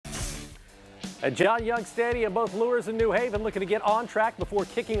At John Young Stadium, both Luers and New Haven looking to get on track before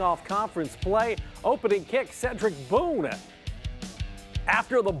kicking off conference play. Opening kick, Cedric Boone.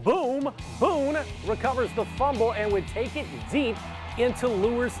 After the boom, Boone recovers the fumble and would take it deep into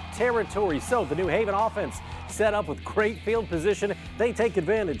Luers territory. So the New Haven offense set up with great field position. They take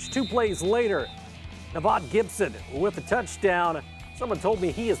advantage. 2 plays later, Navad Gibson with a touchdown. Someone told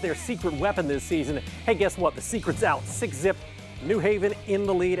me he is their secret weapon this season. Hey, guess what? The secret's out. 6-zip. New Haven in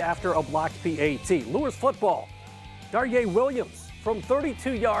the lead after a blocked PAT. Luers football. Darye Williams from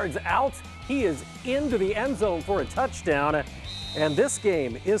 32 yards out. He is into the end zone for a touchdown. And this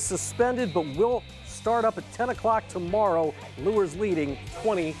game is suspended but will start up at 10 o'clock tomorrow. Luers leading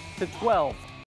 20-12.